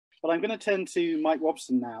But I'm going to turn to Mike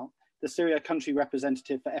Robson now, the Syria Country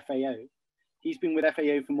Representative for FAO. He's been with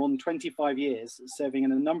FAO for more than 25 years, serving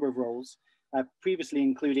in a number of roles, previously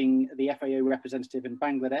including the FAO Representative in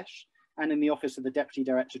Bangladesh and in the Office of the Deputy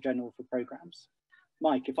Director General for Programmes.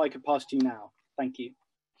 Mike, if I could pass to you now. Thank you.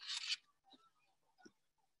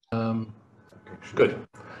 Good.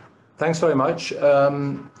 Thanks very much.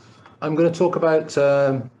 I'm going to talk about,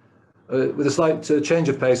 with a slight change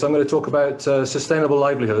of pace, I'm going to talk about sustainable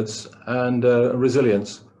livelihoods and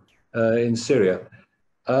resilience in Syria.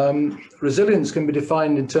 Resilience can be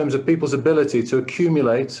defined in terms of people's ability to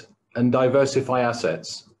accumulate and diversify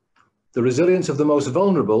assets. The resilience of the most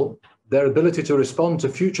vulnerable, their ability to respond to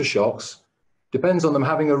future shocks, depends on them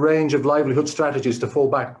having a range of livelihood strategies to fall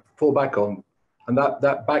back on, and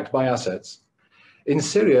that backed by assets. In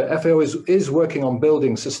Syria, FAO is working on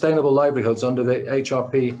building sustainable livelihoods under the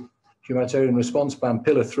HRP Humanitarian Response Plan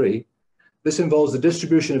Pillar 3. This involves the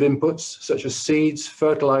distribution of inputs such as seeds,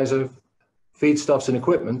 fertilizer, feedstuffs and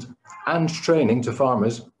equipment, and training to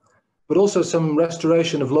farmers, but also some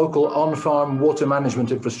restoration of local on-farm water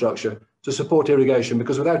management infrastructure to support irrigation,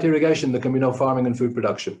 because without irrigation there can be no farming and food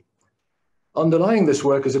production. Underlying this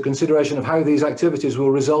work is a consideration of how these activities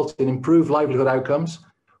will result in improved livelihood outcomes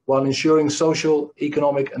while ensuring social,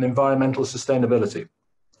 economic and environmental sustainability.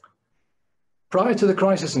 Prior to the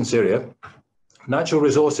crisis in Syria, natural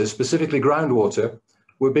resources, specifically groundwater,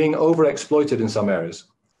 were being overexploited in some areas.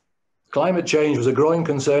 Climate change was a growing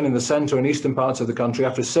concern in the centre and eastern parts of the country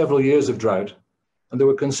after several years of drought, and there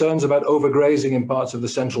were concerns about overgrazing in parts of the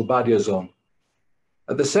central Badia zone.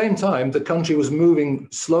 At the same time, the country was moving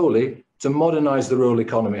slowly to modernise the rural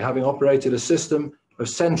economy, having operated a system of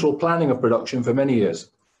central planning of production for many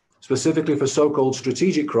years, specifically for so-called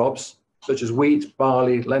strategic crops, such as wheat,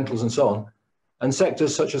 barley, lentils and so on, and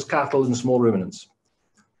sectors such as cattle and small ruminants.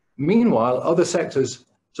 Meanwhile, other sectors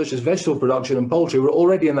such as vegetable production and poultry were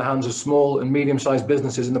already in the hands of small and medium-sized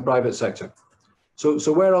businesses in the private sector.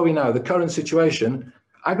 So where are we now? The current situation,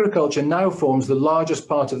 agriculture now forms the largest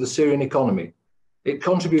part of the Syrian economy. It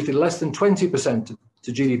contributed less than 20%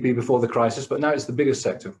 to GDP before the crisis, but now it's the biggest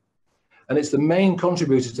sector. And it's the main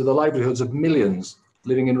contributor to the livelihoods of millions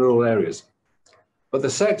living in rural areas. But the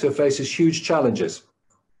sector faces huge challenges.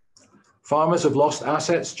 Farmers have lost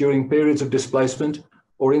assets during periods of displacement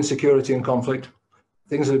or insecurity and conflict.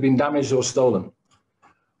 Things that have been damaged or stolen.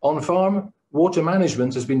 On farm, water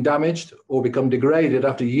management has been damaged or become degraded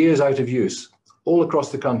after years out of use, all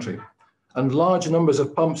across the country. And large numbers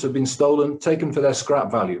of pumps have been stolen, taken for their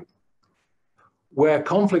scrap value. Where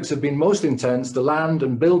conflicts have been most intense, the land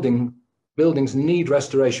and buildings need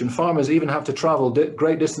restoration. Farmers even have to travel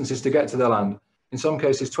great distances to get to their land, in some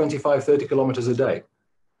cases 25, 30 kilometers a day.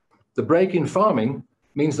 The break in farming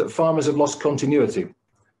means that farmers have lost continuity,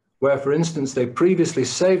 where, for instance, they previously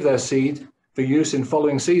saved their seed for use in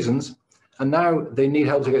following seasons, and now they need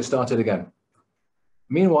help to get started again.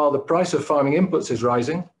 Meanwhile, the price of farming inputs is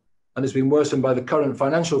rising and has been worsened by the current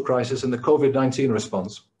financial crisis and the COVID-19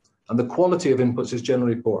 response, and the quality of inputs is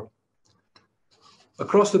generally poor.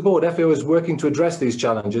 Across the board, FAO is working to address these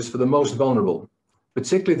challenges for the most vulnerable,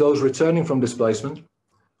 particularly those returning from displacement,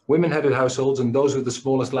 women-headed households, and those with the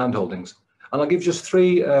smallest landholdings. And I'll give just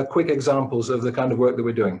three quick examples of the kind of work that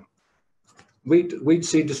we're doing. Wheat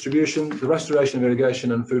seed distribution, the restoration of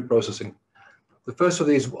irrigation, and food processing. The first of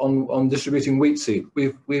these on distributing wheat seed.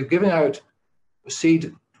 We've given out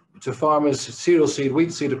seed to farmers, cereal seed,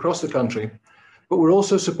 wheat seed across the country, but we're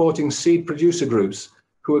also supporting seed producer groups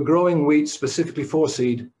who are growing wheat specifically for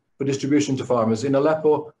seed for distribution to farmers in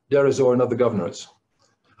Aleppo, Deir ez-Zor, and other governorates.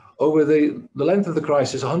 Over the length of the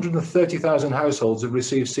crisis, 130,000 households have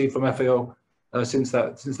received seed from FAO since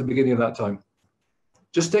the beginning of that time.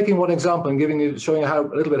 Just taking one example and showing you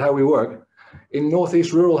a little bit how we work. In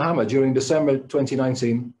northeast rural Hama during December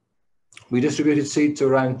 2019, we distributed seed to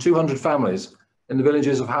around 200 families in the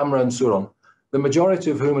villages of Hamra and Suron, the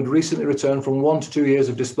majority of whom had recently returned from 1 to 2 years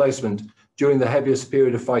of displacement during the heaviest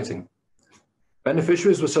period of fighting.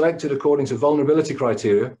 Beneficiaries were selected according to vulnerability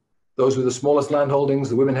criteria, those with the smallest landholdings,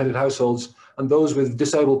 the women-headed households, and those with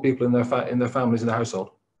disabled people in their families in the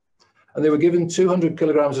household. And they were given 200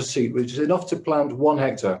 kilograms of seed, which is enough to plant 1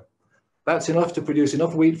 hectare. That's enough to produce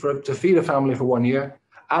enough wheat to feed a family for 1 year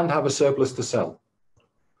and have a surplus to sell.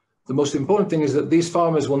 The most important thing is that these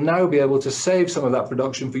farmers will now be able to save some of that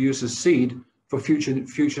production for use as seed for future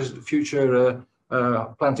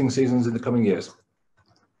planting seasons in the coming years.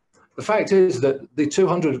 The fact is that the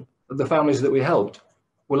 200 of the families that we helped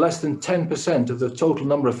were less than 10% of the total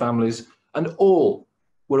number of families, and all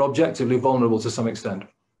were objectively vulnerable to some extent.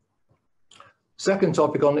 Second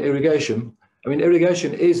topic on irrigation. I mean,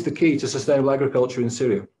 irrigation is the key to sustainable agriculture in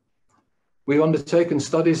Syria. We've undertaken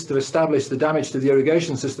studies to establish the damage to the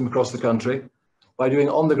irrigation system across the country by doing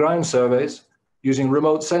on-the-ground surveys, using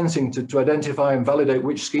remote sensing to identify and validate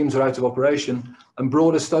which schemes are out of operation, and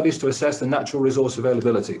broader studies to assess the natural resource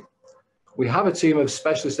availability. We have a team of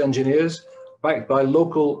specialist engineers backed by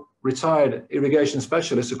local retired irrigation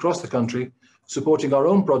specialists across the country, supporting our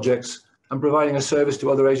own projects and providing a service to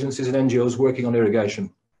other agencies and NGOs working on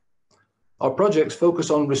irrigation. Our projects focus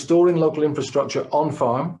on restoring local infrastructure on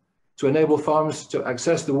farm to enable farmers to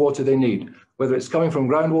access the water they need, whether it's coming from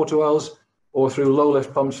groundwater wells or through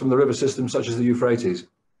low-lift pumps from the river system such as the Euphrates.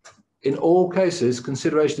 In all cases,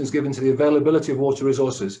 consideration is given to the availability of water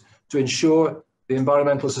resources to ensure the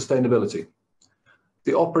environmental sustainability.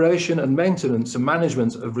 The operation and maintenance and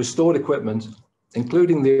management of restored equipment,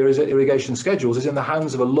 including the irrigation schedules, is in the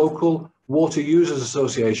hands of a local water users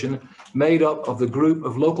association made up of the group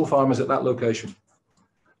of local farmers at that location.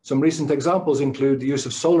 Some recent examples include the use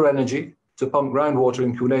of solar energy to pump groundwater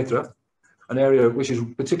in Quneitra, an area which is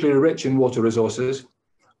particularly rich in water resources,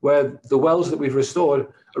 where the wells that we've restored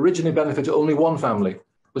originally benefited only one family,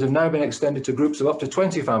 but have now been extended to groups of up to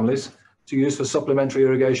 20 families to use for supplementary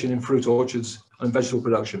irrigation in fruit orchards and vegetable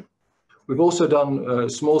production. We've also done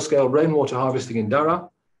small-scale rainwater harvesting in Dara,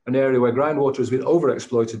 an area where groundwater has been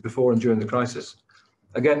overexploited before and during the crisis,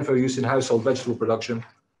 again for use in household vegetable production.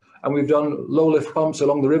 And we've done low-lift pumps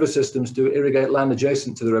along the river systems to irrigate land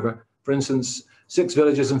adjacent to the river. For instance, 6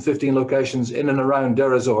 villages and 15 locations in and around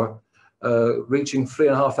Deir ez-Zor, reaching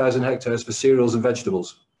 3,500 hectares for cereals and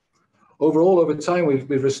vegetables. Overall, over time,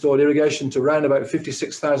 we've restored irrigation to around about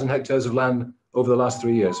 56,000 hectares of land over the last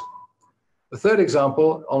 3 years. The third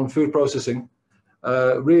example on food processing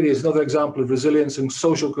really is another example of resilience and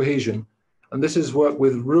social cohesion. And this is work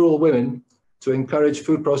with rural women to encourage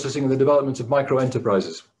food processing and the development of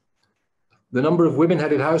micro-enterprises. The number of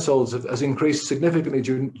women-headed households has increased significantly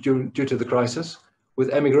due to the crisis, with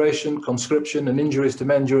emigration, conscription, and injuries to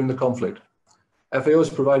men during the conflict. FAO has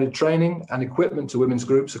provided training and equipment to women's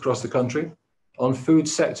groups across the country on food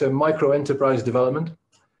sector micro-enterprise development,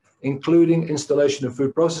 including installation of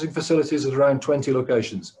food processing facilities at around 20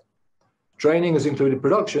 locations. Training has included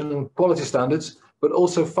production and quality standards, but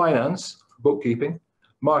also finance, bookkeeping,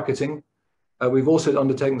 marketing. We've also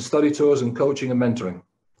undertaken study tours and coaching and mentoring.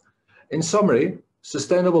 In summary,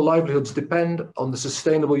 sustainable livelihoods depend on the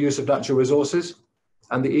sustainable use of natural resources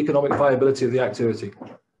and the economic viability of the activity.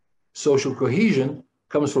 Social cohesion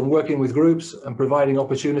comes from working with groups and providing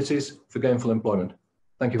opportunities for gainful employment.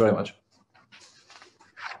 Thank you very much.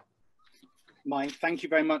 Mike, thank you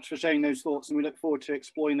very much for sharing those thoughts, and we look forward to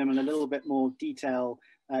exploring them in a little bit more detail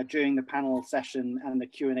during the panel session and the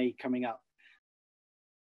Q&A coming up.